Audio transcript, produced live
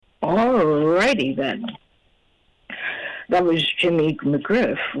All righty then. That was Jimmy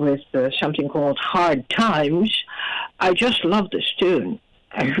McGriff with something called Hard Times. I just love this tune.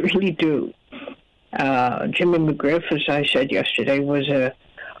 I really do. Jimmy McGriff, as I said yesterday, was a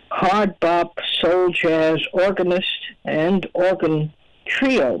hard bop, soul jazz organist and organ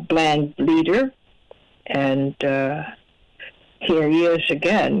trio band leader. And here he is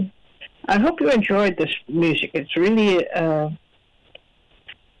again. I hope you enjoyed this music. It's really,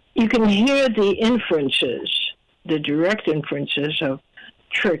 you can hear the inferences, the direct inferences of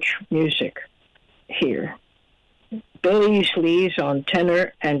church music here. Billy Slees on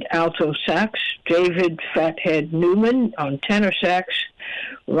tenor and alto sax, David Fathead Newman on tenor sax,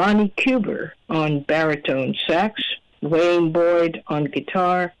 Ronnie Cuber on baritone sax, Wayne Boyd on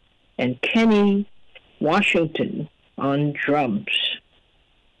guitar, and Kenny Washington on drums.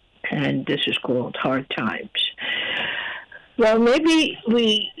 And this is called Hard Times. Well, maybe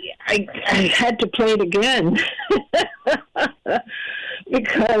I had to play it again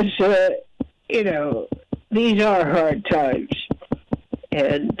because, these are hard times.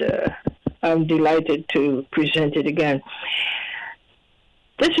 And I'm delighted to present it again.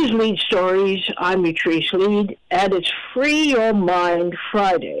 This is Lead Stories. I'm Utrice Lead, and it's Free Your Mind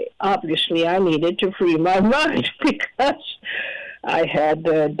Friday. Obviously, I needed to free my mind because I had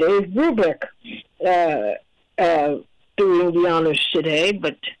Dave Brubeck doing the honors today,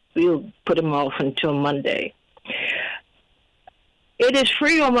 but we'll put him off until Monday. It is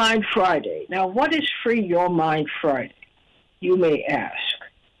Free Your Mind Friday. Now, what is Free Your Mind Friday, you may ask?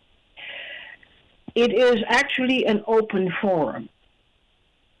 It is actually an open forum.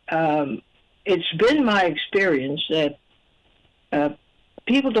 It's been my experience that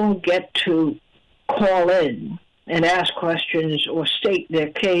people don't get to call in and ask questions or state their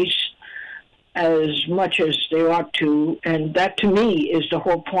case as much as they ought to, and that to me is the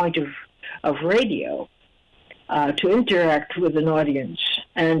whole point of radio, to interact with an audience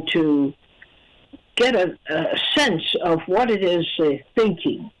and to get a sense of what it is they're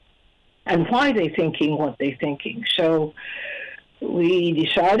thinking and why they're thinking what they're thinking. So we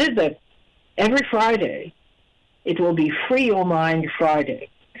decided that every Friday it will be Free Your Mind Friday.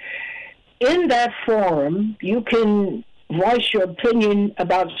 In that forum, you can voice your opinion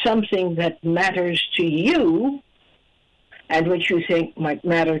about something that matters to you and which you think might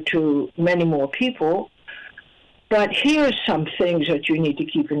matter to many more people. But here's some things that you need to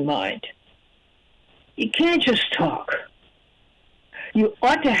keep in mind. You can't just talk. You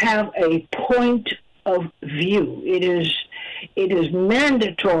ought to have a point of view. It is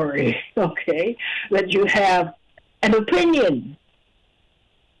mandatory, okay, that you have an opinion,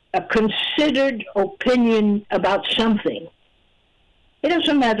 a considered opinion about something. It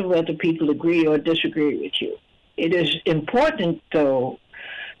doesn't matter whether people agree or disagree with you. It is important, though,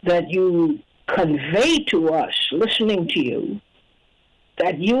 that you convey to us, listening to you,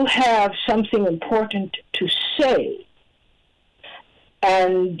 that you have something important to say,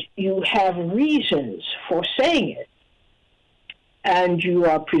 and you have reasons for saying it, and you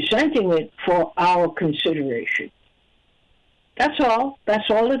are presenting it for our consideration. That's all. That's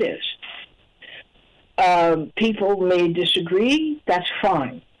all it is. People may disagree. That's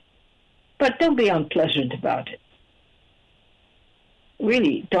fine. But don't be unpleasant about it.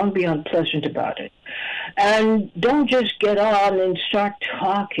 Really, don't be unpleasant about it. And don't just get on and start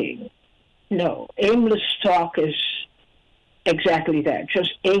talking. No, aimless talk is exactly that,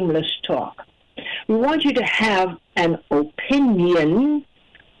 just aimless talk. We want you to have an opinion,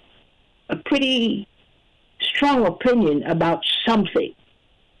 a pretty strong opinion about something,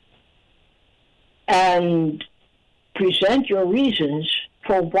 and present your reasons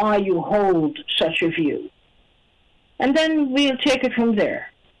for why you hold such a view. And then we'll take it from there.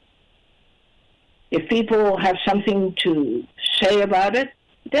 If people have something to say about it,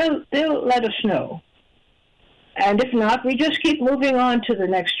 they'll let us know. And if not, we just keep moving on to the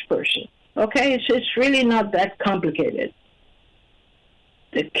next person. Okay? It's really not that complicated.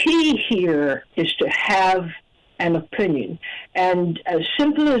 The key here is to have an opinion. And as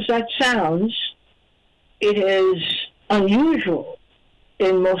simple as that sounds, it is unusual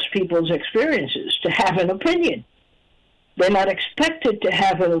in most people's experiences to have an opinion. They're not expected to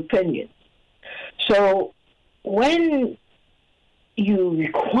have an opinion. So when you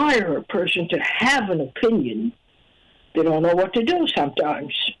require a person to have an opinion, they don't know what to do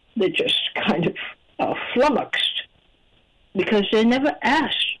sometimes. They're just kind of flummoxed because they never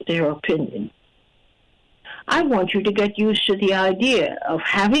asked their opinion. I want you to get used to the idea of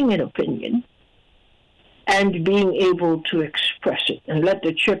having an opinion and being able to express it and let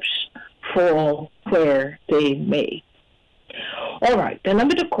the chips fall where they may. All right. The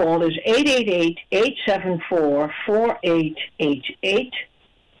number to call is 888-874-4888.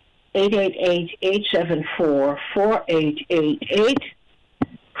 888-874-4888.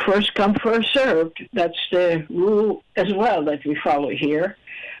 First come, first served. That's the rule as well that we follow here.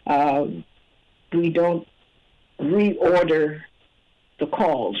 We don't reorder the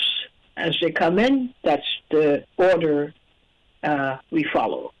calls as they come in. That's the order we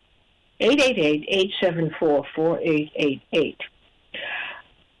follow. 888-874-4888.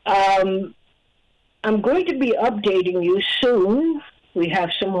 I'm going to be updating you soon. We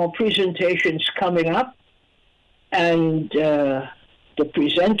have some more presentations coming up, and the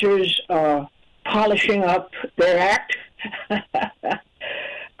presenters are polishing up their act.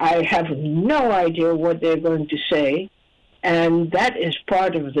 I have no idea what they're going to say, and that is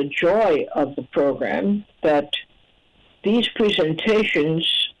part of the joy of the program, that these presentations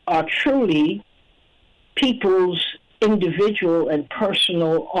are truly people's individual and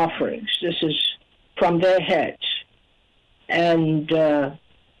personal offerings. This is from their heads. And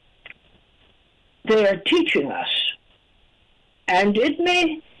they are teaching us. And it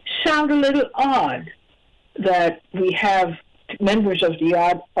may sound a little odd that we have members of the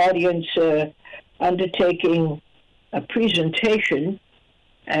audience undertaking a presentation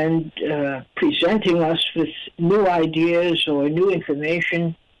and presenting us with new ideas or new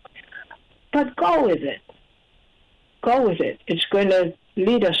information. But go with it. Go with it. It's going to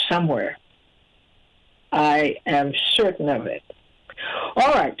lead us somewhere. I am certain of it.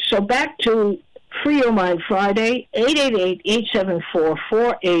 All right, so back to Free Your Mind Friday,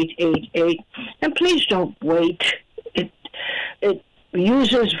 888-874-4888. And please don't wait. It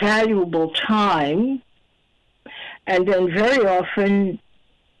uses valuable time. And then very often,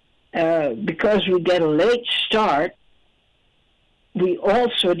 because we get a late start, we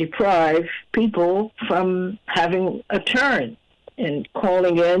also deprive people from having a turn and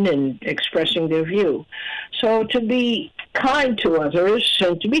calling in and expressing their view. So to be kind to others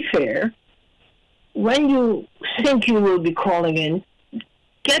and to be fair, when you think you will be calling in,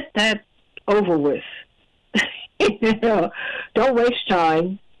 get that over with. Don't waste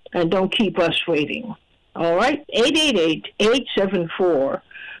time and don't keep us waiting. All right?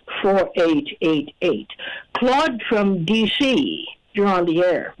 888-874-4888. Claude from D.C., you're on the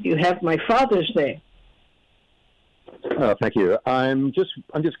air. You have my father's name. Thank you. I'm just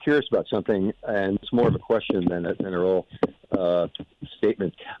curious about something, and it's more of a question than a real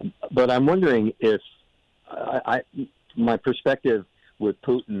statement. But I'm wondering if my perspective with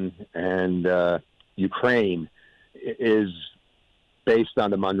Putin and Ukraine is based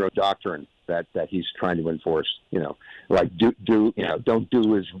on the Monroe Doctrine that he's trying to enforce. Like don't do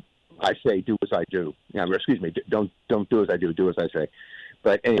as I say, do as I do. Excuse me, don't do as I do as I say.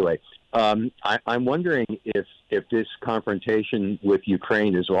 But anyway, I'm wondering if this confrontation with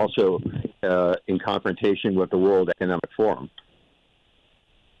Ukraine is also in confrontation with the World Economic Forum.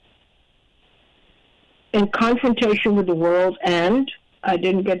 In confrontation with the world, and I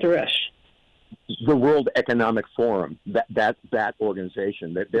didn't get the rest. The World Economic Forum, that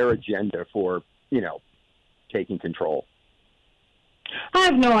organization, their agenda for taking control. I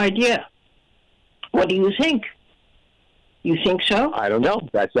have no idea. What do you think? You think so? I don't know.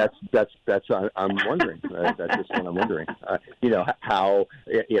 That's I'm wondering. That's just what I'm wondering. How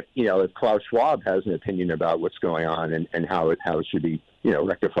if Klaus Schwab has an opinion about what's going on and how it should be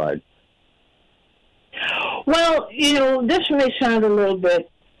rectified. Well, this may sound a little bit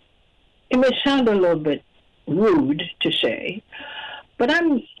rude to say, but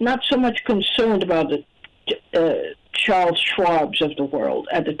I'm not so much concerned about the Charles Schwabs of the world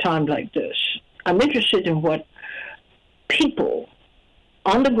at a time like this. I'm interested in what people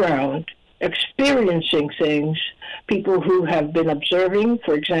on the ground experiencing things, people who have been observing.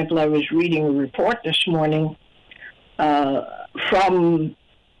 For example, I was reading a report this morning from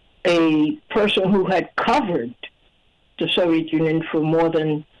a person who had covered the Soviet Union for more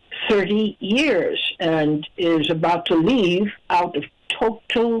than 30 years and is about to leave out of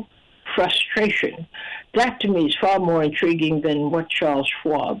total frustration. That, to me, is far more intriguing than what Charles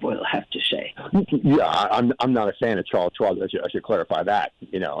Schwab will have to say. Yeah, I'm not a fan of Charles Schwab. I should clarify that.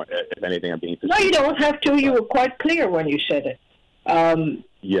 If anything, I'm being... No, you don't have to. You were quite clear when you said it.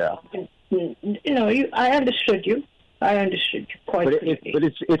 Yeah. I understood you. I understood you quite clearly.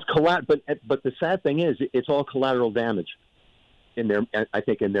 But the sad thing is, it's all collateral damage. I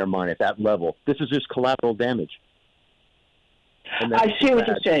think in their mind at that level, this is just collateral damage. I see what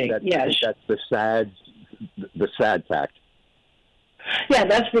you're saying. Yes, that's the sad fact. Yeah,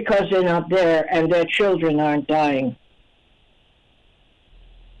 that's because they're not there and their children aren't dying.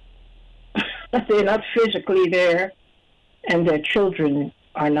 They're not physically there, and their children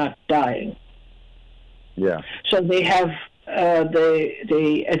are not dying. Yeah. So they have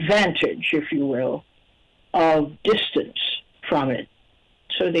the advantage, if you will, of distance from it,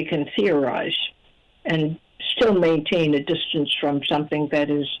 so they can theorize and still maintain a distance from something that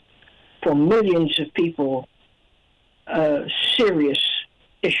is, for millions of people, a serious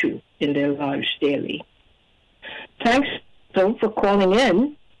issue in their lives daily. Thanks, Phil, for calling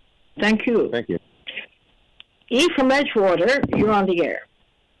in. Thank you. Thank you. E from Edgewater, you're on the air.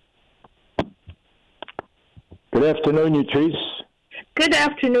 Good afternoon, Utrice. Good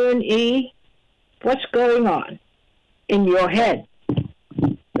afternoon, E. What's going on in your head?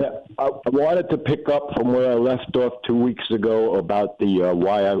 Yeah, I wanted to pick up from where I left off 2 weeks ago about the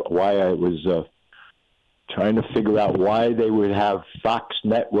why I was trying to figure out why they would have Fox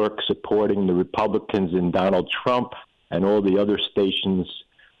Network supporting the Republicans and Donald Trump, and all the other stations,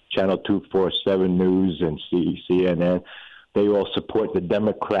 Channel 247 News and CNN, they all support the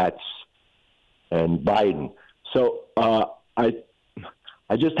Democrats and Biden. So I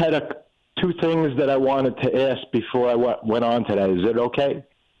just had two things that I wanted to ask before I went on to that. Is it okay?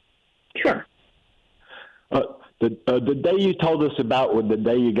 Sure. The day you told us about was the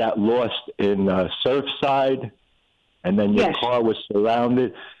day you got lost in Surfside, and then your car was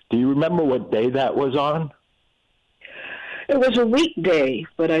surrounded. Do you remember what day that was on? It was a weekday,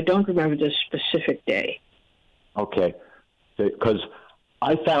 but I don't remember the specific day. Okay. Because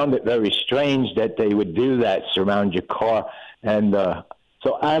I found it very strange that they would do that, surround your car. And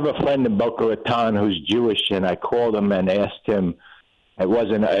so I have a friend in Boca Raton who's Jewish, and I called him and asked him. It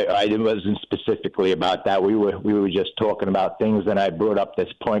wasn't specifically about that. We were just talking about things, and I brought up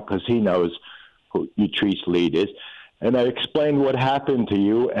this point because he knows who Utrice Lead is. And I explained what happened to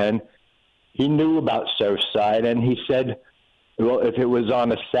you, and he knew about Surfside, and he said, well, if it was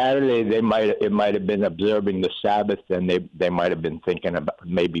on a Saturday, it might have been observing the Sabbath, and they might have been thinking about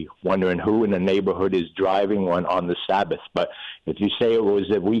maybe wondering who in the neighborhood is driving one on the Sabbath. But if you say it was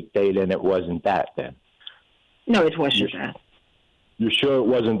a weekday, then it wasn't that then. No, it wasn't that. You're sure it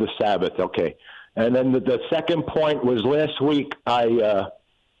wasn't the Sabbath? Okay. And then the second point was last week I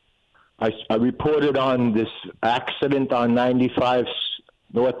reported on this accident on 95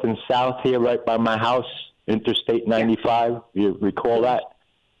 north and south here right by my house. Interstate 95, you recall that?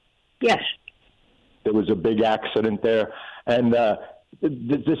 Yes. There was a big accident there. And the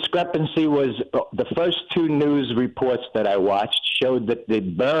discrepancy was the first two news reports that I watched showed that the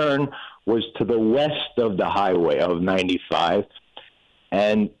burn was to the west of the highway of 95.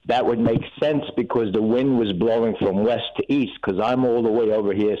 And that would make sense because the wind was blowing from west to east, because I'm all the way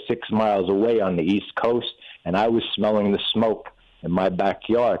over here 6 miles away on the East Coast, and I was smelling the smoke in my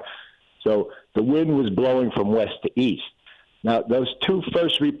backyard. So the wind was blowing from west to east. Now, those two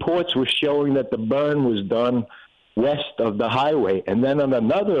first reports were showing that the burn was done west of the highway. And then on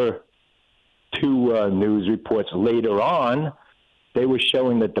another two news reports later on, they were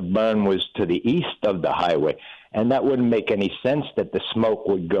showing that the burn was to the east of the highway. And that wouldn't make any sense that the smoke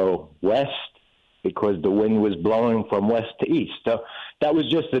would go west because the wind was blowing from west to east. So that was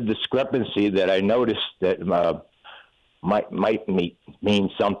just a discrepancy that I noticed that might mean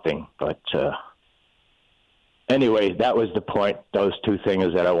something. But anyway, that was the point, those two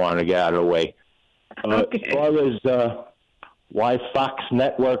things that I wanted to get out of the way. Okay. As far as why Fox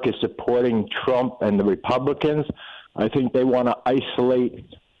Network is supporting Trump and the Republicans, I think they want to isolate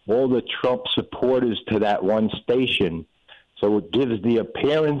all the Trump supporters to that one station. So it gives the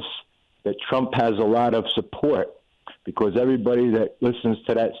appearance that Trump has a lot of support, because everybody that listens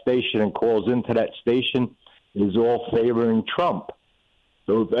to that station and calls into that station is all favoring Trump.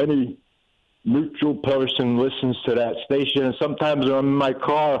 So if any neutral person listens to that station, and sometimes when I'm in my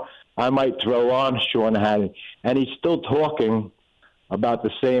car, I might throw on Sean Hannity, and he's still talking about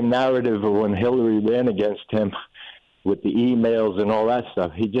the same narrative of when Hillary ran against him with the emails and all that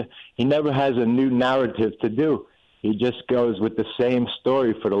stuff. He never has a new narrative to do. He just goes with the same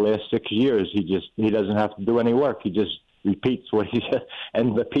story for the last 6 years. He doesn't have to do any work. He just repeats what he said,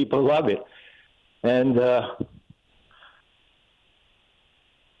 and the people love it. And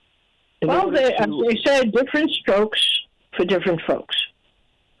well, they say different strokes for different folks.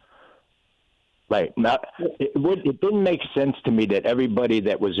 Right. Now, it didn't make sense to me that everybody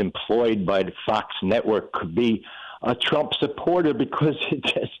that was employed by the Fox Network could be a Trump supporter, because it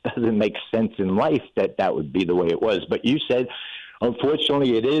just doesn't make sense in life that would be the way it was. But you said,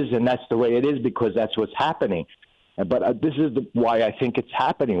 unfortunately, it is, and that's the way it is because that's what's happening. But this is why I think it's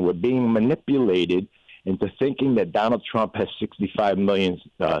happening. We're being manipulated into thinking that Donald Trump has 65 million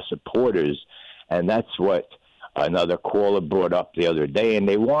supporters, and that's what another caller brought up the other day, and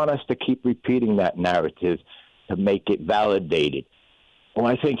they want us to keep repeating that narrative to make it validated. Well,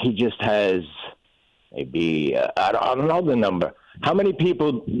 I think he just has maybe, I don't know the number. How many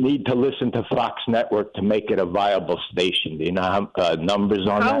people need to listen to Fox Network to make it a viable station? Do you know how, numbers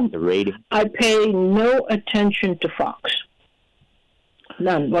on that, the rating? I pay no attention to Fox.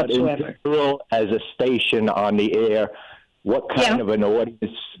 None whatsoever. In general, as a station on the air, what kind of an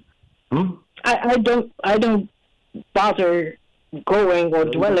audience? I don't bother going or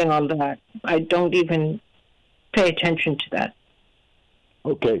dwelling on that. I don't even pay attention to that.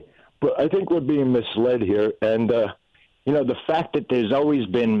 Okay, but I think we're being misled here, and the fact that there's always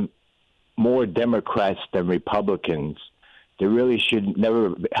been more Democrats than Republicans, they really should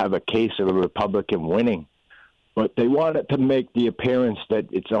never have a case of a Republican winning. But they wanted to make the appearance that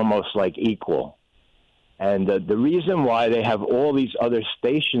it's almost like equal. And the reason why they have all these other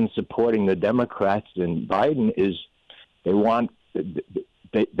stations supporting the Democrats and Biden is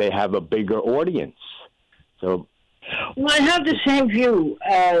they have a bigger audience. So, well, I have the same view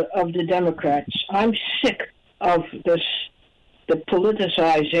of the Democrats. I'm sick of the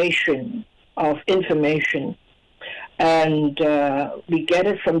politicization of information. And we get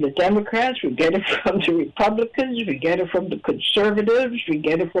it from the Democrats, we get it from the Republicans, we get it from the conservatives, we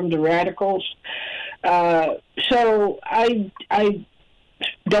get it from the radicals. So I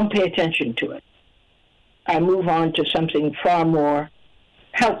don't pay attention to it. I move on to something far more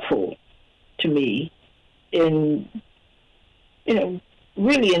helpful to me in,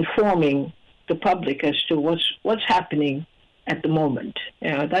 really informing the public as to what's happening at the moment.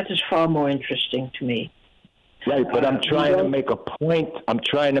 That is far more interesting to me. Right, but I'm trying to make a point. I'm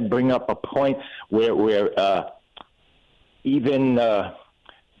trying to bring up a point where even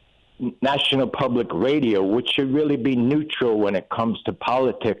National Public Radio, which should really be neutral when it comes to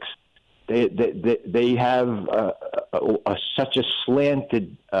politics, they have such a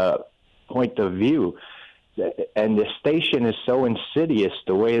slanted point of view, and the station is so insidious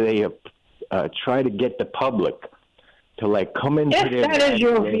the way they try to get the public to come into their. If that is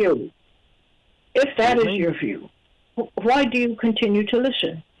your view. If that is your view, why do you continue to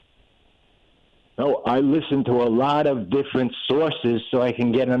listen? No, I listen to a lot of different sources so I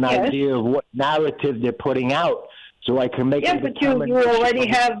can get an idea of what narrative they're putting out, so I can make a determination you already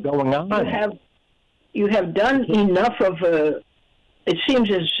have what's going on. You have done enough of it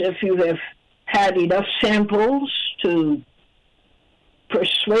seems as if you have had enough samples to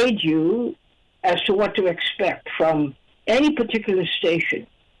persuade you as to what to expect from any particular station.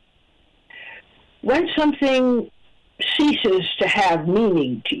 When something ceases to have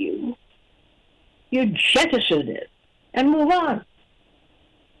meaning to you, you jettison it and move on.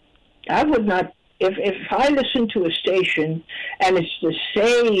 I would not, if I listen to a station and it's the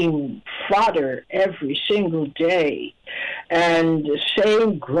same fodder every single day and the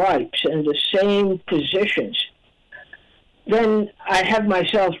same gripes and the same positions, then I have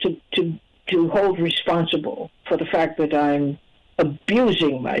myself to hold responsible for the fact that I'm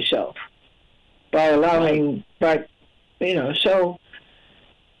abusing myself by allowing, so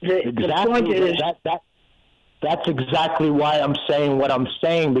the point is... That's exactly why I'm saying what I'm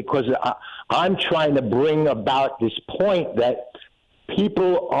saying, because I'm trying to bring about this point that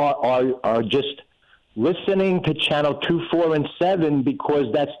people are just listening to Channel 2, 4, and 7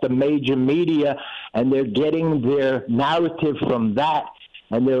 because that's the major media, and they're getting their narrative from that,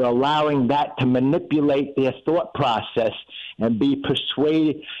 and they're allowing that to manipulate their thought process and be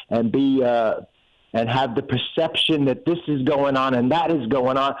persuaded and be and have the perception that this is going on and that is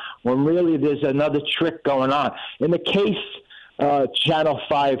going on, when really there's another trick going on. In the case Channel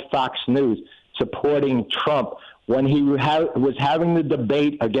 5 Fox News supporting Trump, when he was having the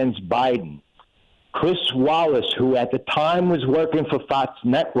debate against Biden, Chris Wallace, who at the time was working for Fox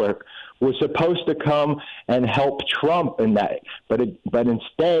Network, was supposed to come and help Trump in that. But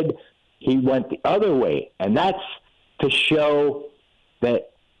instead, he went the other way. And that's to show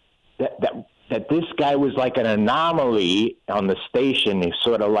that this guy was like an anomaly on the station. He's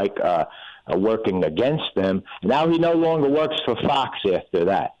sort of like working against them. Now he no longer works for Fox after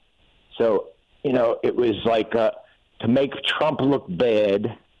that. So, it was like to make Trump look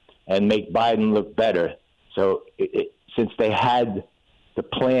bad and make Biden look better. So since they had the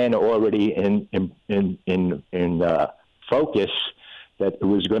plan already in focus that it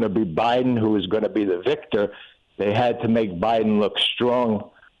was going to be Biden who was going to be the victor, they had to make Biden look strong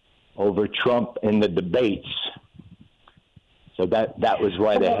over Trump in the debates. So that was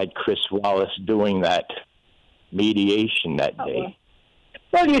why they had Chris Wallace doing that mediation that day.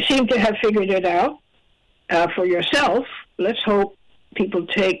 Well, you seem to have figured it out for yourself. Let's hope people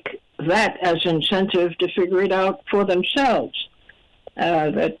take that as incentive to figure it out for themselves.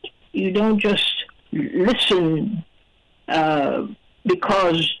 That you don't just listen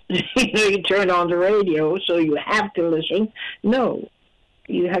because you turn on the radio, so you have to listen. No,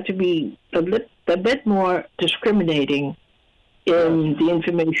 you have to be a bit more discriminating in the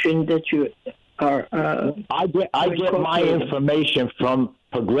information that you are. I get my information from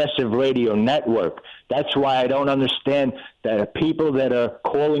Progressive Radio Network. That's why I don't understand that people that are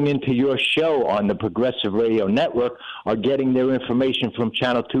calling into your show on the Progressive Radio Network are getting their information from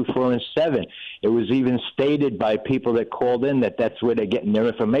Channel 2, 4, and 7. It was even stated by people that called in that that's where they're getting their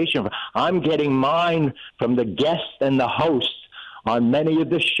information from. I'm getting mine from the guests and the hosts on many of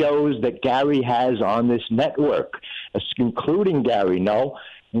the shows that Gary has on this network, including Gary,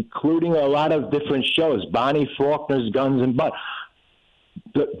 including a lot of different shows, Bonnie Faulkner's Guns and Butt.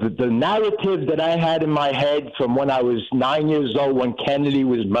 The narrative that I had in my head from when I was 9 years old when Kennedy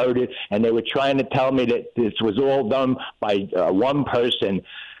was murdered, and they were trying to tell me that this was all done by one person,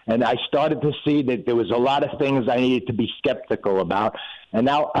 and I started to see that there was a lot of things I needed to be skeptical about. And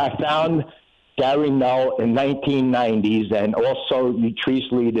now I found Gary Null in 1990s and also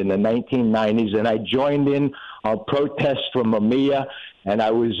Utrice Lead in the 1990s, and I joined in on protests from Mamiya, and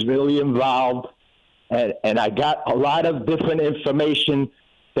I was really involved. And I got a lot of different information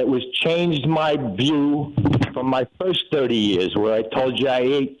that was changed my view from my first 30 years, where I told you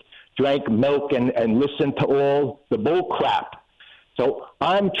I drank milk and listened to all the bull crap. So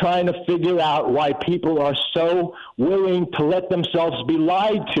I'm trying to figure out why people are so willing to let themselves be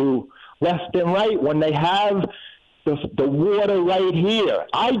lied to left and right when they have the water right here.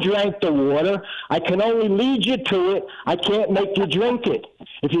 I drank the water. I can only lead you to it. I can't make you drink it.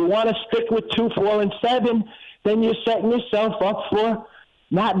 If you want to stick with 2, 4, and 7, then you're setting yourself up for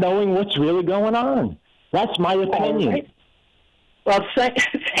not knowing what's really going on. That's my opinion. Right. Well,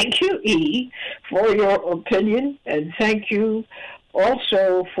 thank you, E., for your opinion, and thank you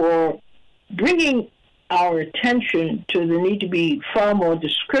also for bringing our attention to the need to be far more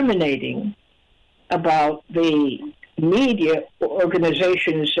discriminating about the media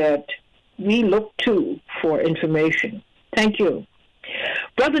organizations that we look to for information. Thank you.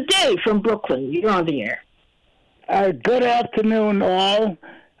 Brother Dave from Brooklyn, you're on the air. Good afternoon, all.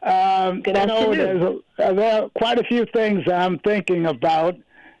 Good afternoon. There are quite a few things I'm thinking about,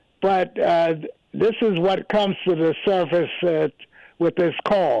 but this is what comes to the surface with this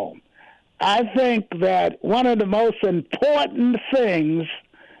call. I think that one of the most important things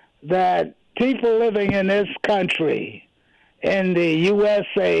that people living in this country, in the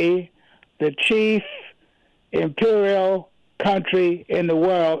USA, the chief imperial country in the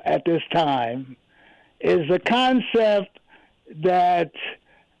world at this time, is the concept that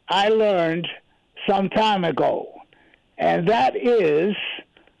I learned some time ago. And that is,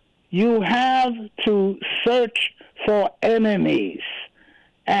 you have to search for enemies.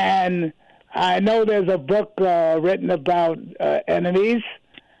 And I know there's a book written about enemies,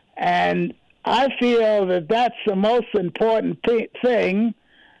 and I feel that that's the most important thing,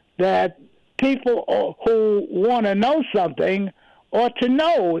 that people who want to know something ought to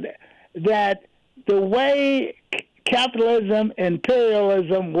know that the way capitalism,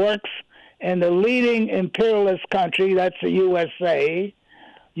 imperialism works in the leading imperialist country, that's the USA,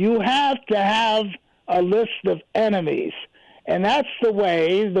 you have to have a list of enemies. And that's the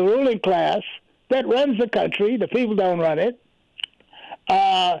way the ruling class that runs the country, the people don't run it,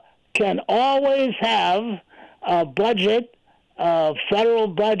 can always have a budget, a federal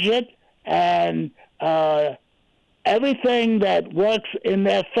budget, and everything that works in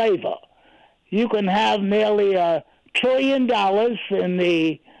their favor. You can have nearly $1 trillion in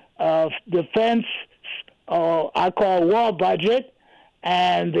the defense, I call war budget,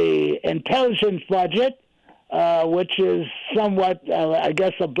 and the intelligence budget, which is somewhat, I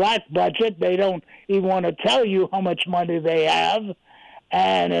guess, a black budget. They don't even want to tell you how much money they have.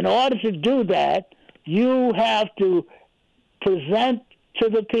 And in order to do that, you have to present to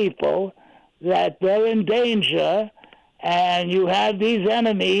the people that they're in danger, and you have these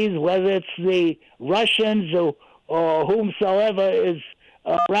enemies, whether it's the Russians or whomsoever is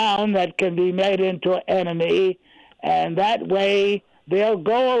around that can be made into an enemy, and that way they'll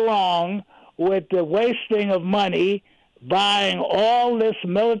go along with the wasting of money, buying all this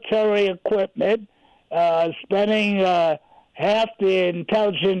military equipment, spending half the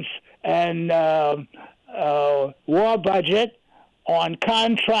intelligence and war budget on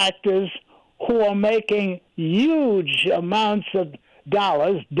contractors who are making huge amounts of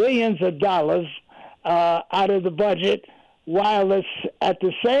dollars, billions of dollars, out of the budget, while it's at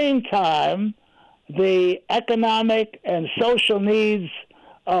the same time the economic and social needs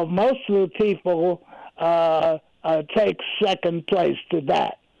of most of the people take second place to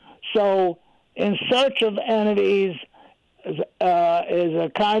that. So in search of entities is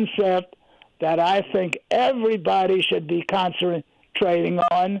a concept that I think everybody should be concentrating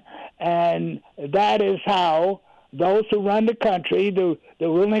on, and that is how those who run the country, the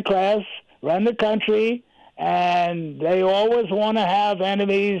ruling class, run the country, and they always want to have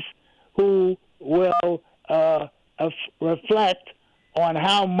enemies who will reflect on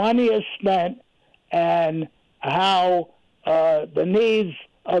how money is spent and how the needs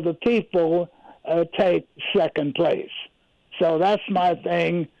of the people take second place. So that's my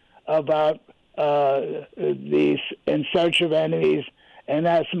thing about these in search of enemies, and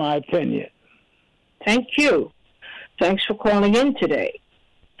that's my opinion. Thank you. Thanks for calling in today.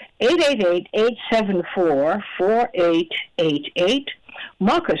 888-874-4888.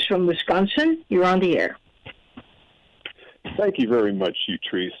 Marcus from Wisconsin, you're on the air. Thank you very much,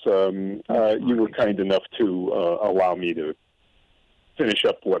 Utrice. You were kind enough to allow me to finish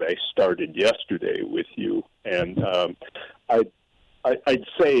up what I started yesterday with you. And I'd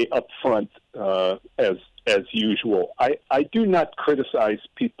say up front, as usual, I do not criticize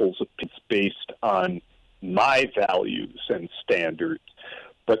people's opinions based on my values and standards,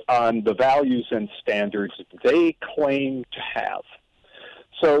 but on the values and standards they claim to have.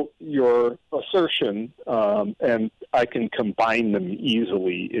 So your assertion, and I can combine them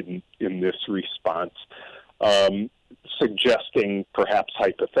easily in this response, suggesting perhaps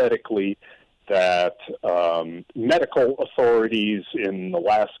hypothetically that medical authorities, in the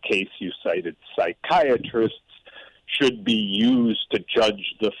last case you cited psychiatrists, should be used to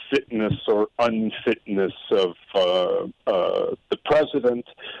judge the fitness or unfitness of the president,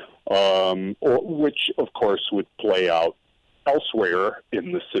 which of course would play out elsewhere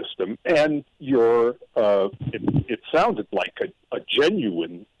in the system. And it sounded like a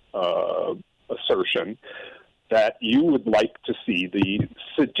genuine assertion that you would like to see the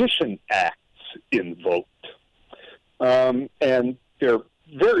Sedition Acts invoked. And they're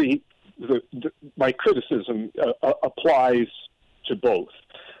my criticism applies to both,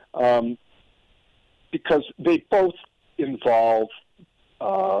 because they both involve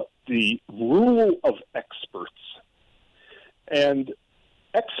the rule of experts. And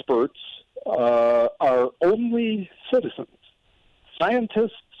experts are only citizens.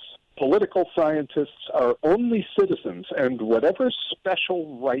 Scientists, political scientists are only citizens, and whatever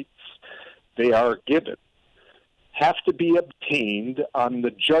special rights they are given have to be obtained on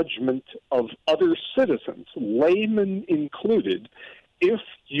the judgment of other citizens, laymen included, if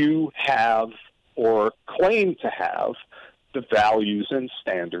you have or claim to have the values and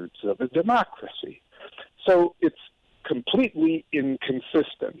standards of a democracy. So it's completely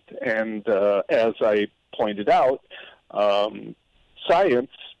inconsistent. And as I pointed out,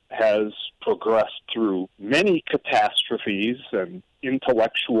 science has progressed through many catastrophes and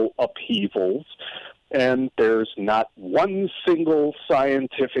intellectual upheavals, and there's not one single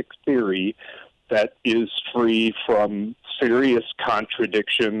scientific theory that is free from serious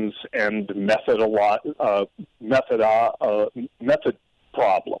contradictions and method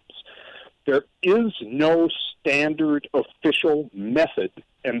problems. There is no standard official method,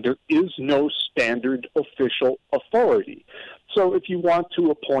 and there is no standard official authority. So if you want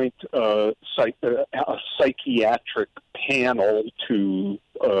to appoint a psychiatric panel to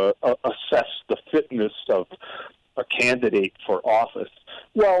assess the fitness of a candidate for office,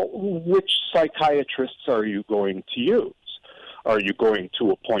 well, which psychiatrists are you going to use? Are you going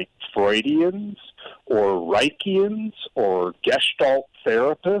to appoint Freudians or Reichians or Gestalt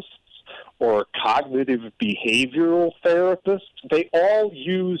therapists or cognitive behavioral therapists? They all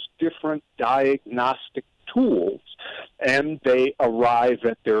use different diagnostic tools, and they arrive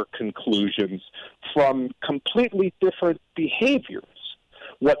at their conclusions from completely different behaviors.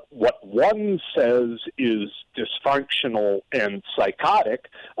 What one says is dysfunctional and psychotic,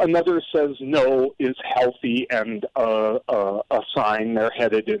 another says no, is healthy and a sign they're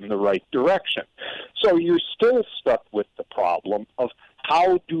headed in the right direction. So you're still stuck with the problem of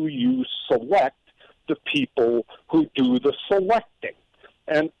how do you select the people who do the selecting?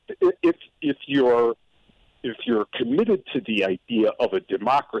 And if you're committed to the idea of a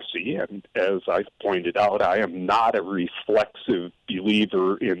democracy, and as I've pointed out, I am not a reflexive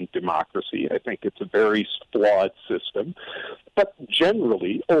believer in democracy. I think it's a very flawed system. But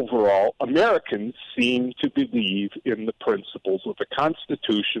generally, overall, Americans seem to believe in the principles of a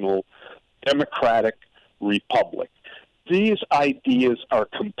constitutional, democratic republic. These ideas are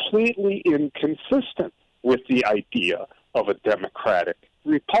completely inconsistent with the idea of a democratic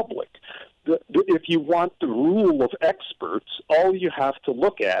republic. If you want the rule of experts, all you have to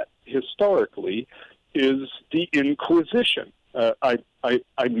look at historically is the Inquisition. I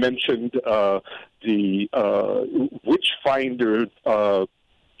mentioned the witch-finder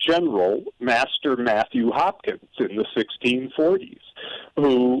general, Master Matthew Hopkins, in the 1640s,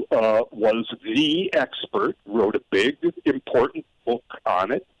 who was the expert, wrote a big, important book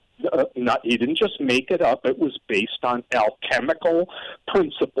on it. He didn't just make it up. It was based on alchemical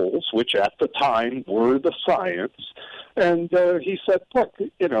principles, which at the time were the science. And he said, look,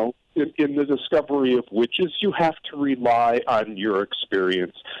 you know, in the discovery of witches, you have to rely on your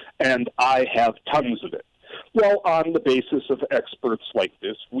experience, and I have tons of it. Well, on the basis of experts like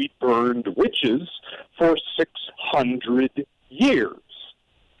this, we burned witches for 600 years.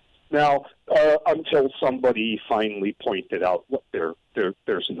 Now, until somebody finally pointed out, look,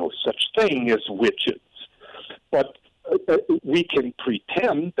 there's no such thing as witches. But we can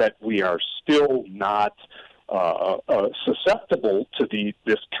pretend that we are still not susceptible to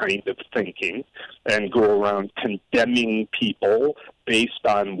this kind of thinking and go around condemning people based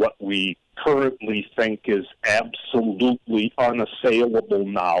on what we currently think is absolutely unassailable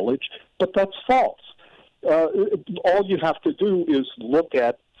knowledge, but that's false. All you have to do is look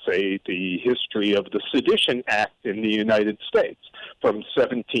at, say, the history of the Sedition Act in the United States from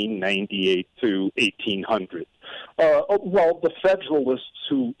 1798 to 1800. Well, the Federalists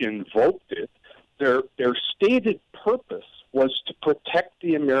who invoked it, their stated purpose was to protect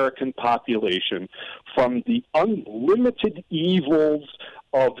the American population from the unlimited evils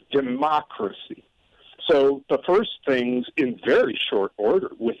of democracy. So the first things, in very short order,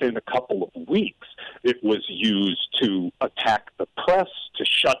 within a couple of weeks, it was used to attack the press, to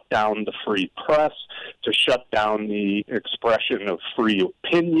shut down the free press, to shut down the expression of free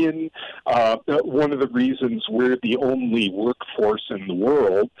opinion. One of the reasons we're the only workforce in the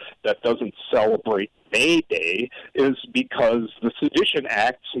world that doesn't celebrate May Day is because the Sedition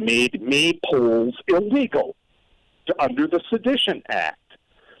Acts made maypoles illegal under the Sedition Act.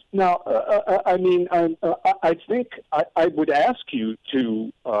 Now, I think I would ask you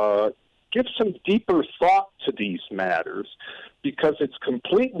to give some deeper thought to these matters, because it's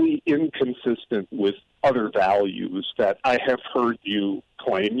completely inconsistent with other values that I have heard you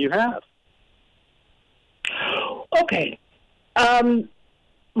claim you have. Okay.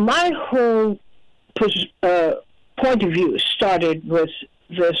 My whole point of view started with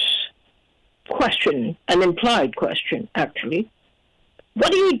this question, an implied question, actually. What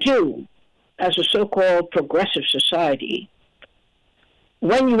do you do as a so-called progressive society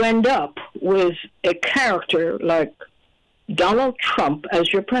when you end up with a character like Donald Trump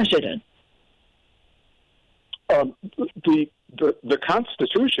as your president? The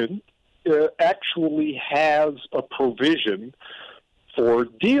Constitution actually has a provision for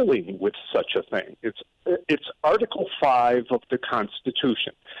dealing with such a thing. It's Article 5 of the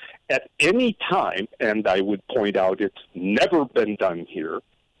Constitution. At any time, and I would point out it's never been done here,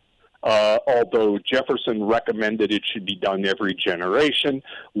 although Jefferson recommended it should be done every generation,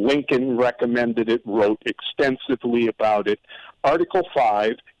 Lincoln recommended it, wrote extensively about it. Article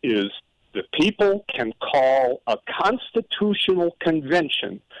 5 is the people can call a constitutional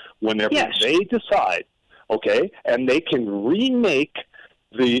convention whenever they decide, okay, and they can remake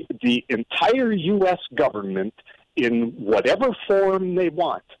the entire U.S. government in whatever form they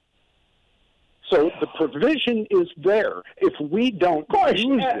want. So the provision is there. If we don't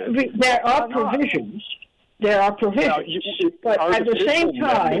use it, there are provisions. There are provisions, but at the same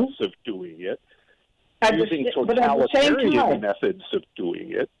time, methods of doing it, using totalitarian methods of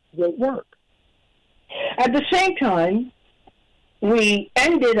doing it, will work. At the same time, we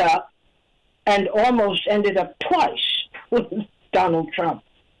ended up, and almost ended up twice, with Donald Trump.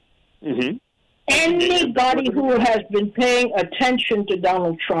 Mm-hmm. Anybody who has been paying attention to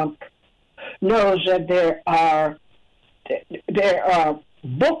Donald Trump knows that there are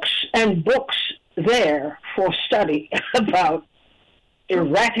books and books there for study about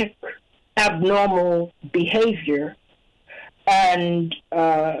erratic, abnormal behavior, and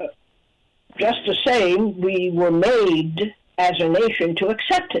just the same, we were made as a nation to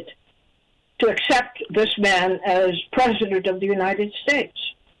accept it, to accept this man as president of the United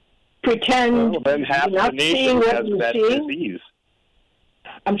States. Pretend then half you're not the nation seeing what has you're that seeing. disease.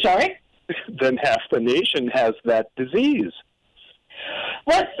 I'm sorry? Then half the nation has that disease.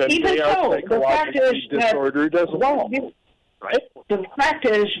 Well, Then even they are so, the fact is that disordered as well, right? the fact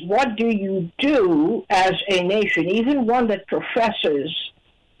is, what do you do as a nation, even one that professes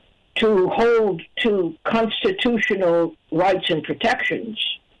to hold to constitutional rights and protections,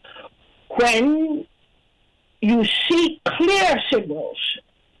 when you see clear signals?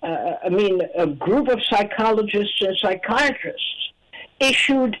 A group of psychologists and psychiatrists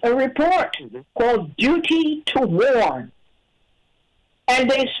issued a report called Duty to Warn. And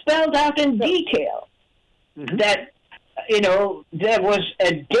they spelled out in detail that, there was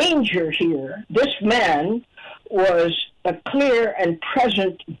a danger here. This man was a clear and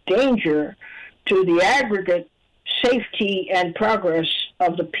present danger to the aggregate safety and progress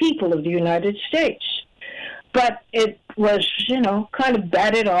of the people of the United States. But it was, kind of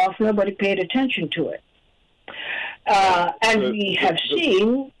batted off. Nobody paid attention to it. And we have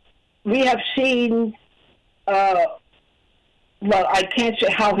seen, well, I can't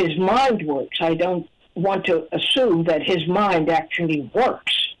say how his mind works. I don't want to assume that his mind actually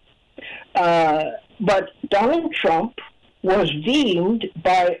works. But Donald Trump was deemed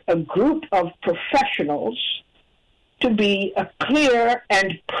by a group of professionals to be a clear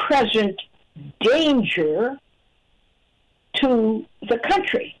and present danger to the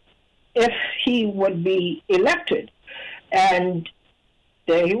country if he would be elected. And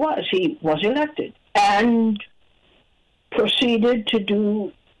there he was elected, and proceeded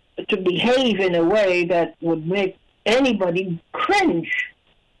to behave in a way that would make anybody cringe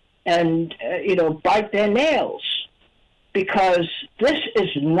and, bite their nails, because this is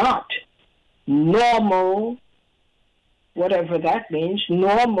not normal, whatever that means,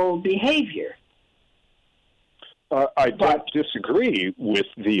 normal behavior. I don't disagree with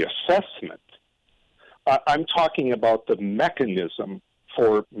the assessment. I'm talking about the mechanism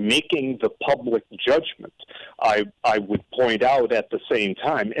for making the public judgment. I would point out at the same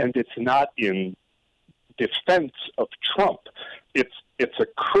time, and it's not in defense of Trump, it's a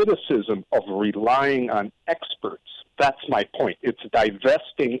criticism of relying on experts. That's my point. It's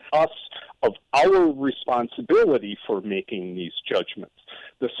divesting us of our responsibility for making these judgments.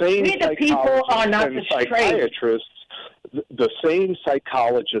 The same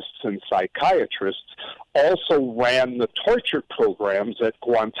psychologists and psychiatrists also ran the torture programs at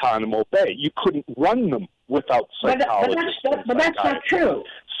Guantanamo Bay. You couldn't run them without psychologists. But that's not true.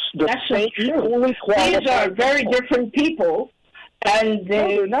 That's not true. These are very different people, and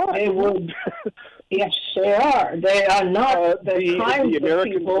they would. Yes, they are. They are not the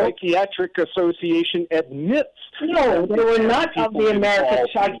American Psychiatric Association admits. No, they were not of the American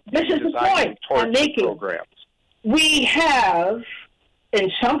Psychiatric. This is the point I'm making. Programs. We have,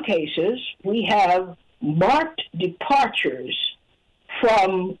 in some cases, marked departures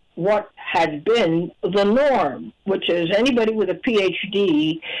from what had been the norm, which is anybody with a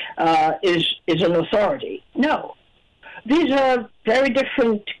PhD is an authority. No. These are very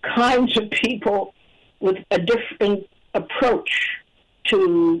different kinds of people with a different approach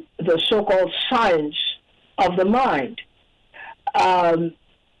to the so-called science of the mind.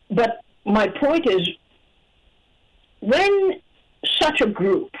 But my point is, when such a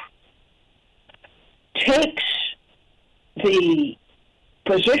group takes the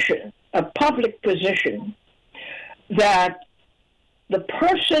position, a public position, that the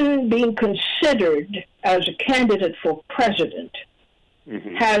person being considered as a candidate for president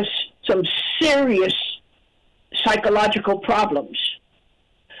has some serious psychological problems,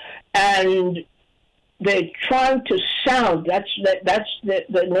 and they're trying to sound, that's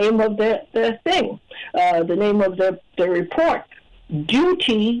the name of the thing, the name of the report,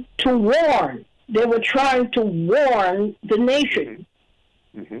 Duty to Warn. They were trying to warn the nation.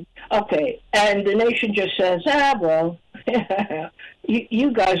 Okay, and the nation just says, well,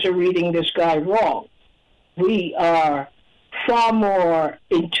 you guys are reading this guy wrong. We are far more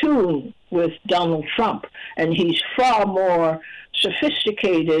in tune with Donald Trump, and he's far more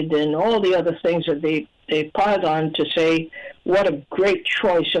sophisticated and all the other things that they piled on to say what a great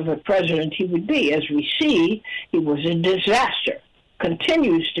choice of a president he would be. As we see, he was a disaster,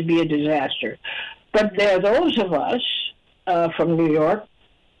 continues to be a disaster. But there are those of us from New York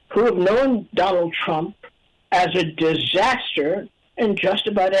who have known Donald Trump as a disaster in just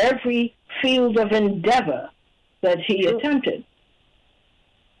about every field of endeavor that he attempted.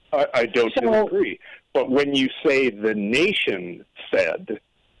 I don't disagree. But when you say the nation said,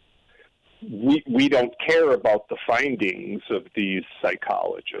 we don't care about the findings of these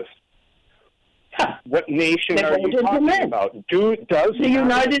psychologists. What nation are you talking about? Does the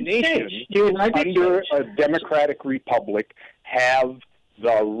United States, under a democratic republic, have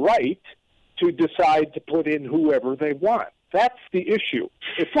the right to decide to put in whoever they want? That's the issue.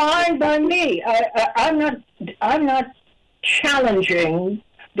 It's fine by me. I'm not challenging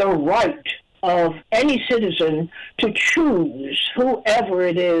the right of any citizen to choose whoever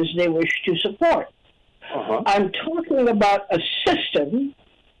it is they wish to support. I'm talking about a system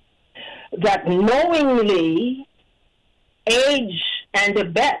that knowingly aids and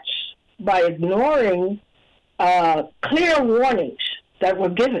abets by ignoring clear warnings that were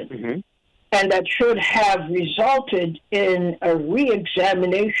given. Mm-hmm. And that should have resulted in a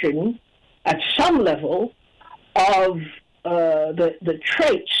re-examination at some level of the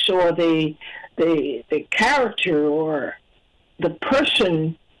traits or the character or the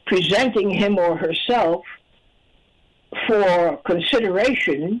person presenting him or herself for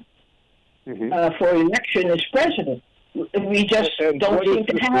consideration for election as president. We just don't seem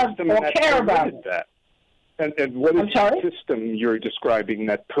to have or care about it. That? And what is the system you're describing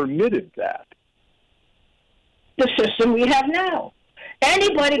that permitted that? The system we have now.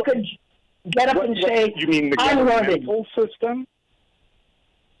 Anybody could get up and say, you mean the governmental system?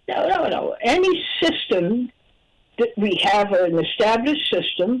 No. Any system that we have an established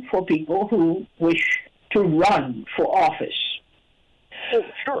system for people who wish to run for office. Oh,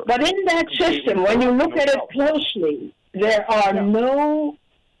 sure. But in that system, when you look at it closely, there are no...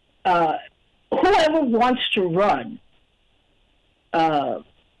 whoever wants to run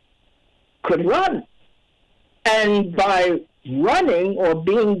could run. And by running or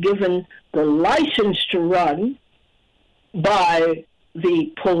being given the license to run by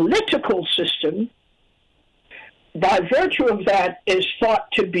the political system, by virtue of that is thought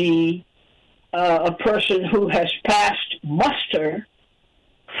to be a person who has passed muster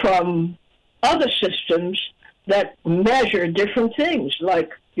from other systems that measure different things,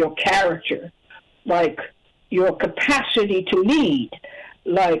 like your character, like your capacity to lead,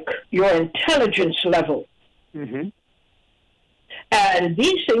 like your intelligence level. Mm-hmm. And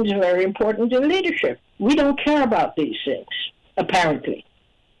these things are very important in leadership. We don't care about these things, apparently.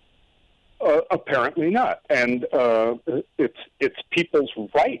 Apparently not, and it's people's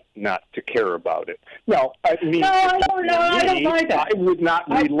right not to care about it. Now, I mean, I don't like that. I would not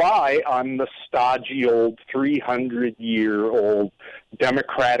rely on the stodgy old 300-year-old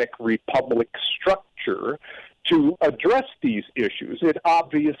democratic republic structure to address these issues. It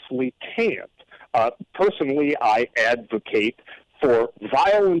obviously can't. Personally, I advocate for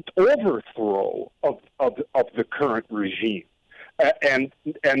violent overthrow of the current regime. And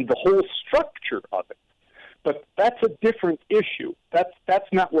the whole structure of it. But that's a different issue. That's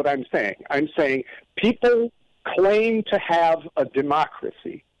not what I'm saying. I'm saying people claim to have a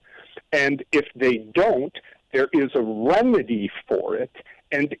democracy, and if they don't, there is a remedy for it.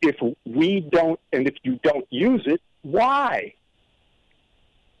 And if you don't use it, why?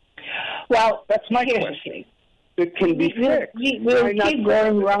 Well, that's my question. It can be fixed. We'll keep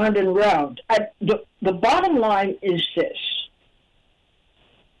going round and round. The bottom line is this.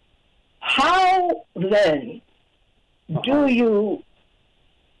 How then do you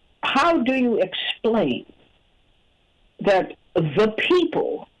explain that the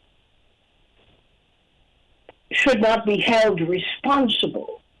people should not be held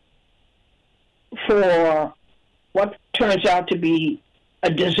responsible for what turns out to be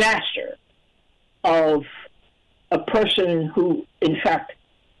a disaster of a person who, in fact,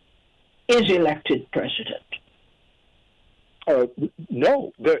 is elected president?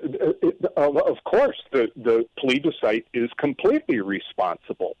 No, of course, the plebiscite is completely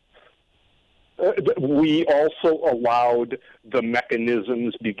responsible. We also allowed the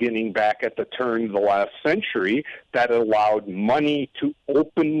mechanisms beginning back at the turn of the last century that allowed money to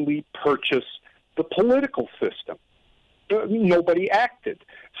openly purchase the political system. Nobody acted.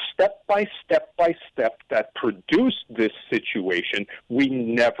 Step by step by step that produced this situation, we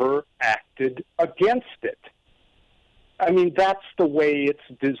never acted against it. I mean, that's the way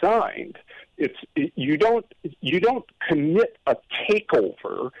it's designed. You don't commit a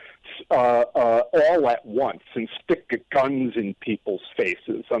takeover all at once and stick guns in people's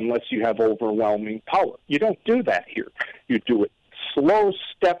faces unless you have overwhelming power. You don't do that here. You do it slow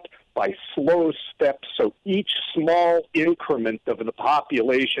step by slow step, so each small increment of the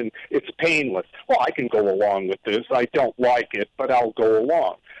population, it's painless. Well, I can go along with this. I don't like it, but I'll go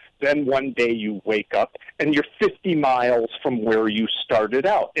along. Then one day you wake up and you're 50 miles from where you started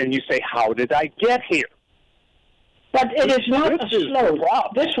out, and you say, how did I get here? But it is not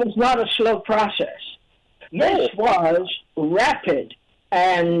this was not a slow process. No. This was rapid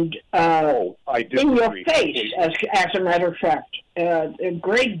and in your face, as a matter of fact. A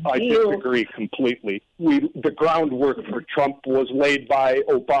great deal. I disagree completely. The groundwork for Trump was laid by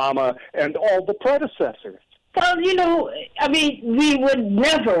Obama and all the predecessors. Well, I mean, we would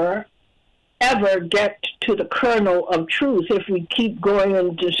never, ever get to the kernel of truth if we keep going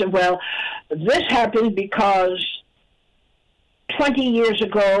into say, well, this happened because 20 years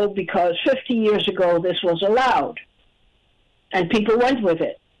ago, because 50 years ago, this was allowed. And people went with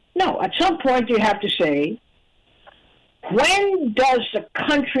it. No, at some point you have to say, when does the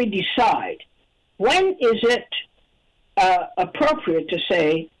country decide? When is it appropriate to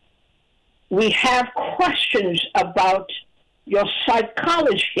say, we have questions about your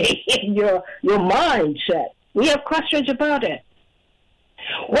psychology and your mindset. We have questions about it.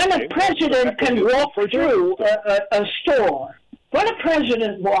 When a president can walk through a store, when a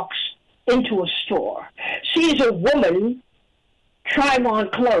president walks into a store, sees a woman trying on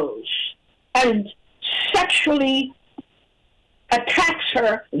clothes, and sexually attacks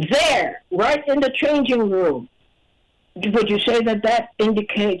her there, right in the changing room, would you say that that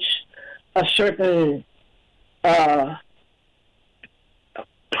indicates a certain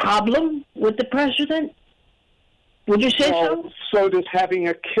problem with the president? Would you say so? So does having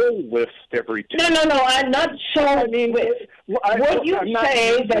a kill list every 2 No, I'm not so. I mean, would you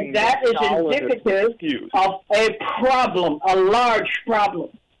say that is indicative of a problem, a large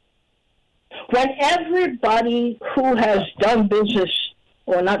problem? When everybody who has done business,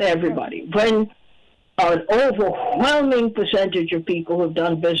 or not everybody, when an overwhelming percentage of people who have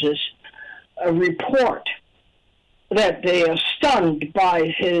done business report that they are stunned by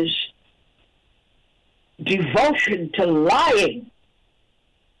his devotion to lying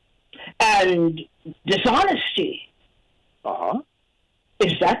and dishonesty.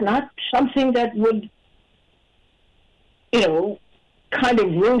 Is that not something that would, kind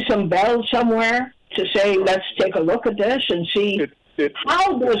of ring some bells somewhere to say, let's take a look at this and see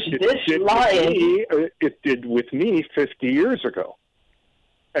how does this lying... It did with me 50 years ago,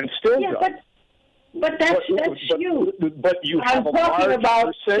 and still does. But that's you. But you have a large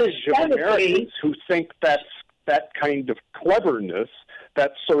percentage of Americans who think that kind of cleverness,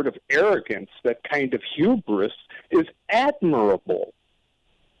 that sort of arrogance, that kind of hubris is admirable.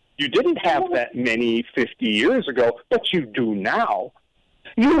 You didn't have that many 50 years ago, but you do now.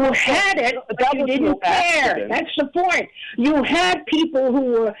 You had it, but you didn't care. That's the point. You had people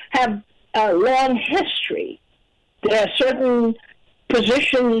who have a long history. There are certain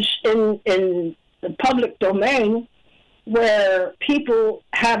positions in the public domain where people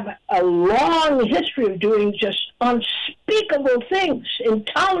have a long history of doing just unspeakable things,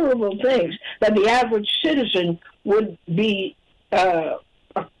 intolerable things that the average citizen would be going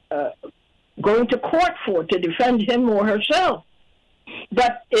to court for to defend him or herself.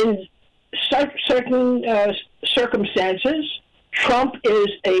 But in certain circumstances, Trump is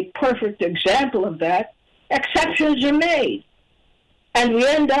a perfect example of that. Exceptions are made. And we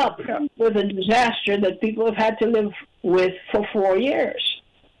end up with a disaster that people have had to live with for 4 years.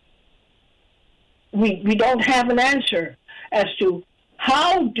 We don't have an answer as to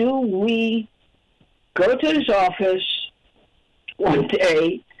how do we go to his office one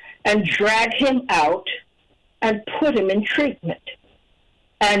day and drag him out and put him in treatment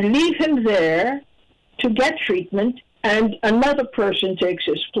and leave him there to get treatment and another person takes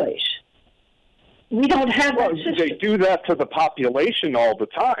his place. We don't have that system. They do that to the population all the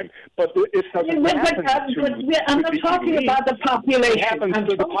time, but it doesn't happen I'm not talking about the population. It happens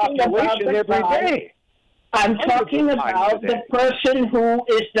to the population every day. I'm talking about the person who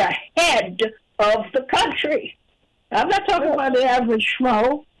is the head of the country. I'm not talking about the average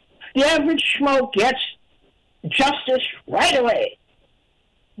schmo. The average schmo gets justice right away.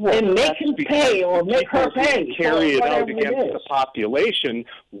 They make him pay or make her pay. Carry it out against the population.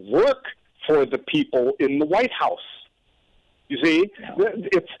 Work for the people in the White House. You see,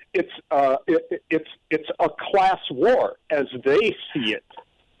 it's a class war as they see it.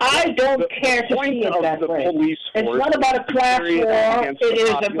 I don't care to see it that way. It's not about a class war. It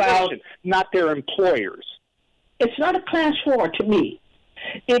is about not their employers. It's not a class war to me.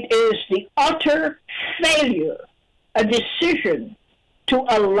 It is the utter failure, a decision to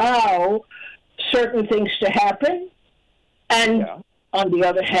allow certain things to happen, and on the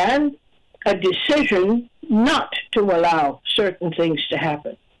other hand, a decision not to allow certain things to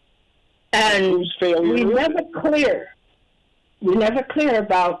happen. And we never clear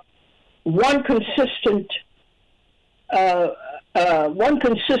about one consistent set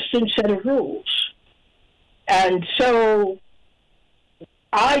of rules. And so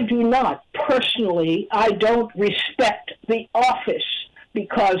I don't respect the office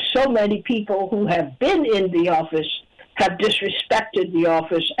because so many people who have been in the office have disrespected the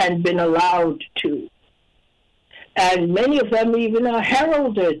office and been allowed to. And many of them even are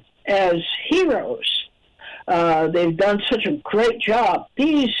heralded as heroes. They've done such a great job.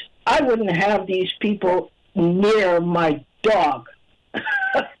 I wouldn't have these people near my dog.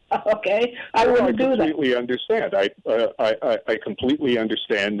 Okay? I wouldn't do that. I completely understand. I completely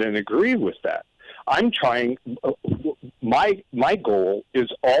understand and agree with that. I'm trying, my goal is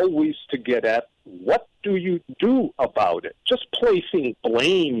always to get at what do you do about it? Just placing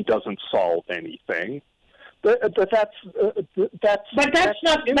blame doesn't solve anything. But that's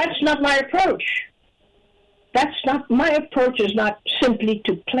not my approach. My approach is not simply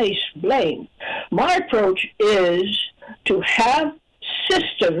to place blame. My approach is to have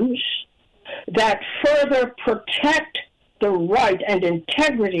systems that further protect the right and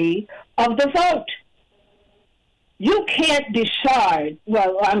integrity of the vote. You can't decide,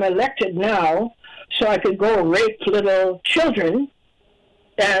 well, I'm elected now, so I could go rape little children,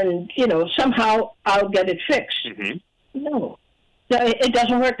 and, somehow I'll get it fixed. Mm-hmm. No, it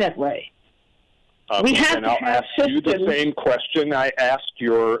doesn't work that way. We have and to I'll have ask systems. you the same question I asked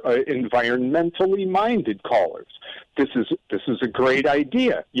your environmentally minded callers. This is a great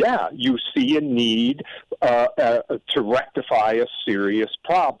idea. Yeah, you see a need to rectify a serious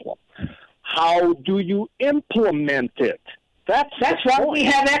problem. How do you implement it? That's why we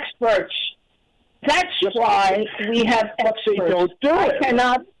have experts. That's why we have experts. They don't do it.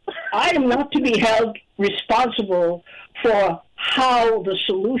 I am not to be held responsible for how the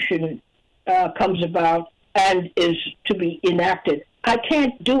solution comes about and is to be enacted. I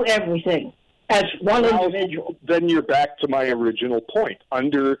can't do everything as one individual. Then you're back to my original point.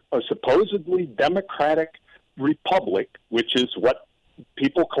 Under a supposedly democratic republic, which is what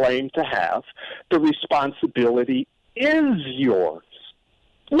people claim to have, the responsibility is yours.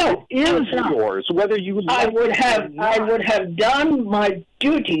 No, it is yours, whether you like I would have done my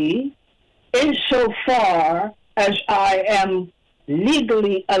duty insofar as I am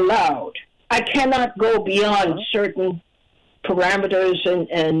legally allowed. I cannot go beyond certain parameters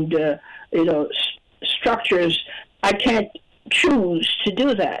and structures. I can't choose to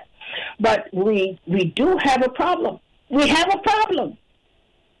do that. But we do have a problem. We have a problem.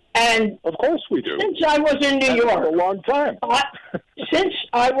 And of course we do. Since I was in New York, for a long time. Since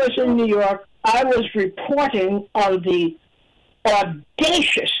I was in New York, I was reporting on the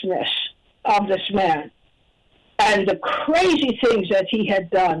audaciousness of this man and the crazy things that he had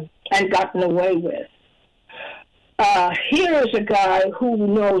done and gotten away with. Here is a guy who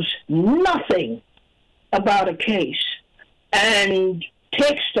knows nothing about a case and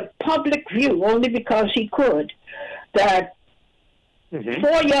takes the public view only because he could that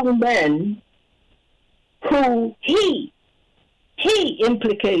 4 young men who he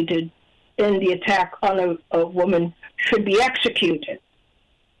implicated in the attack on a woman should be executed.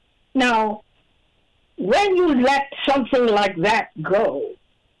 Now, when you let something like that go,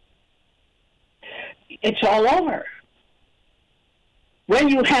 it's all over. When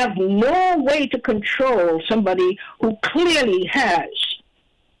you have no way to control somebody who clearly has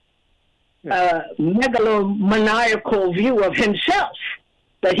a megalomaniacal view of himself,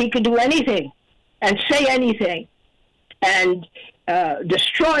 that he can do anything and say anything and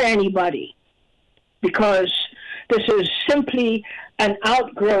destroy anybody, because this is simply an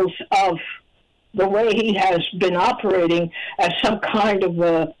outgrowth of the way he has been operating as some kind of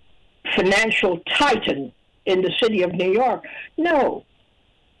a financial titan in the city of New York. No.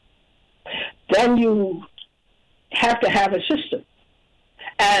 Then you have to have a system.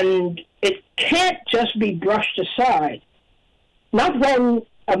 And it can't just be brushed aside. Not when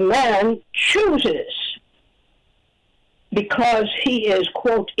a man chooses, because he is,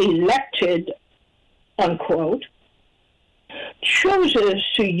 quote, elected, unquote, chooses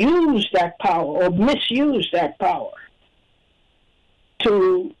to use that power or misuse that power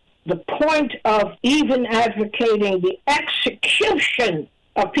to the point of even advocating the execution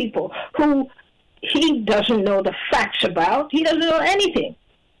of people who he doesn't know the facts about. He doesn't know anything.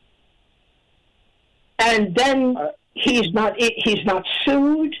 And then he's not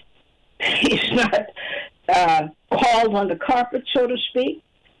sued. He's not called on the carpet, so to speak.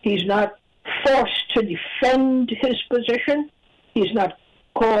 He's not forced to defend his position. He's not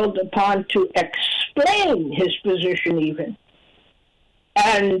called upon to explain his position even.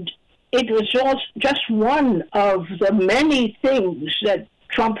 And it was just one of the many things that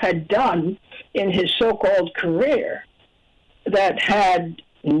Trump had done in his so-called career that had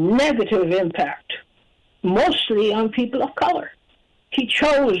negative impact, mostly on people of color. He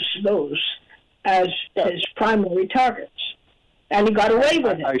chose those as his primary targets, and he got away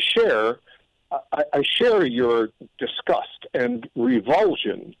with it. I share your disgust and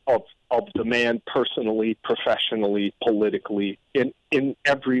revulsion of the man personally, professionally, politically, in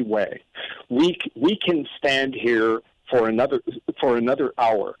every way. We can stand here for another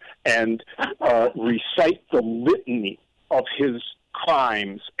hour and recite the litany of his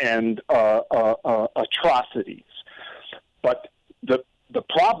crimes and atrocities, but the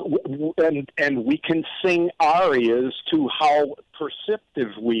problem, and we can sing arias to how perceptive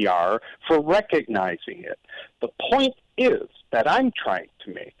we are for recognizing it. The point is that I'm trying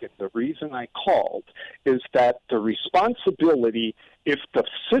to make. And the reason I called is that the responsibility, if the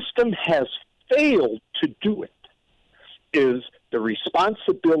system has failed to do it, is the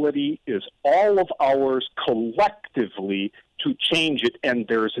responsibility is all of ours collectively to change it, and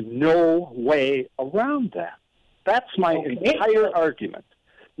there's no way around that. That's my entire argument.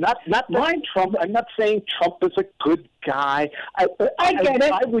 Not that Trump. I'm not saying Trump is a good guy. I get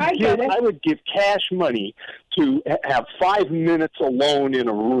it. I would give cash money to have 5 minutes alone in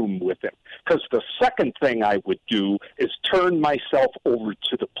a room with him. Because the second thing I would do is turn myself over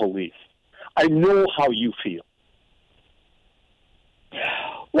to the police. I know how you feel.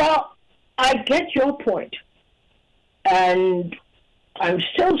 Well, I get your point. And I'm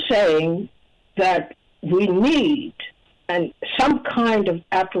still saying that we need some kind of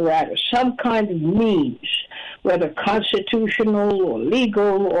apparatus, some kind of means, whether constitutional or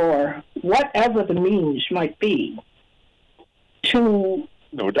legal or whatever the means might be, to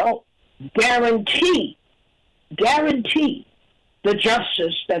no doubt guarantee the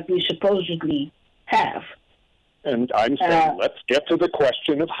justice that we supposedly have. And I'm saying, let's get to the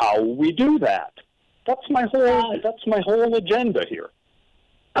question of how we do that. That's my whole agenda here.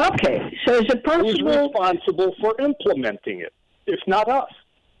 Okay, so is it possible? Who's responsible for implementing it, if not us?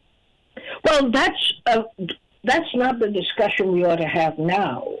 Well, that's not the discussion we ought to have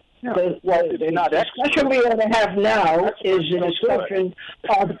now. No. The discussion we ought to have now is a discussion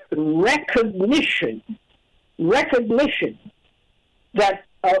of recognition that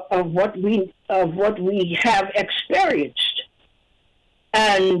of what we have experienced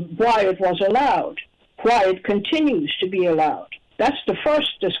and why it was allowed, why it continues to be allowed. That's the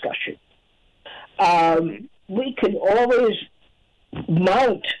first discussion. We can always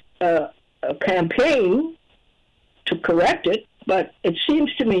mount a campaign to correct it, but it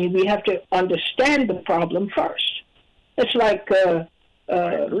seems to me we have to understand the problem first. It's like the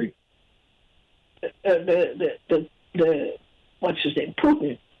what's his name,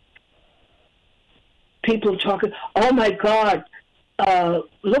 Putin. People talking, oh my God,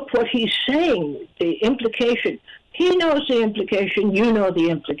 look what he's saying, the implication. He knows the implication, you know the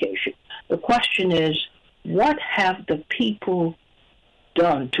implication. The question is, what have the people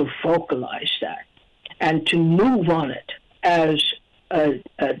done to vocalize that and to move on it as a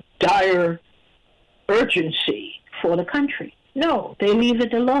dire urgency for the country? No, they leave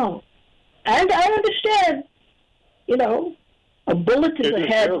it alone. And I understand, a bullet to the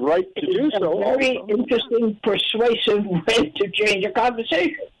head right to do is so a very interesting, persuasive way to change a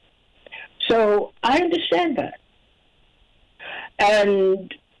conversation. So I understand that.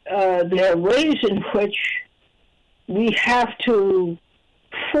 And there are ways in which we have to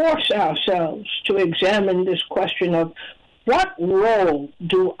force ourselves to examine this question of what role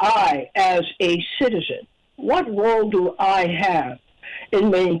do I, as a citizen, what role do I have in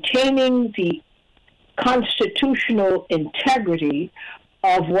maintaining the constitutional integrity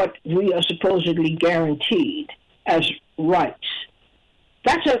of what we are supposedly guaranteed as rights?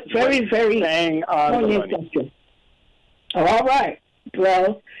 That's a very, very poignant question. Oh, all right.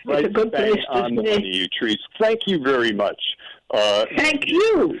 Well, it's a good place to stay. Utrice. Thank you very much. Thank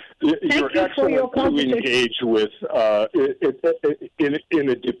you. You're excellent to engage with in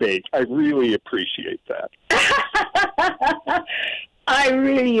a debate. I really appreciate that. I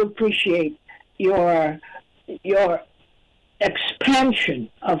really appreciate your expansion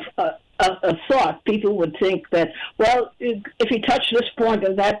of a thought. People would think that, well, if you touch this point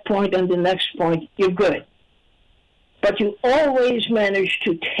and that point and the next point, you're good. But you always manage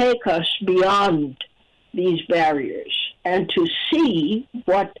to take us beyond these barriers and to see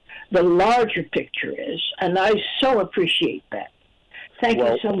what the larger picture is. And I so appreciate that. Thank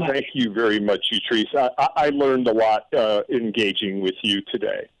you so much. Thank you very much, Utrice. I learned a lot engaging with you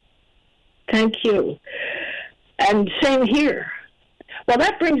today. Thank you. And same here. Well,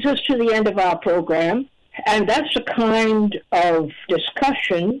 that brings us to the end of our program, and that's the kind of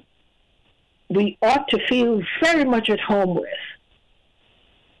discussion we ought to feel very much at home with.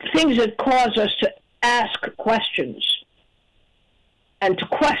 Things that cause us to ask questions and to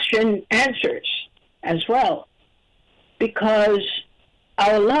question answers as well, because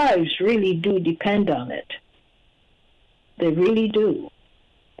our lives really do depend on it. They really do.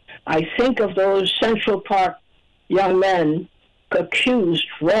 I think of those Central Park young men accused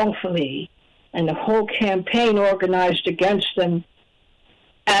wrongfully and the whole campaign organized against them,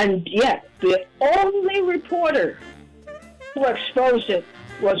 and yet the only reporter who exposed it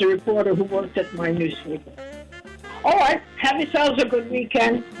was a reporter who worked at my newspaper. All right, have yourselves a good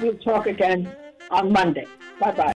weekend. We'll talk again on Monday. Bye-bye.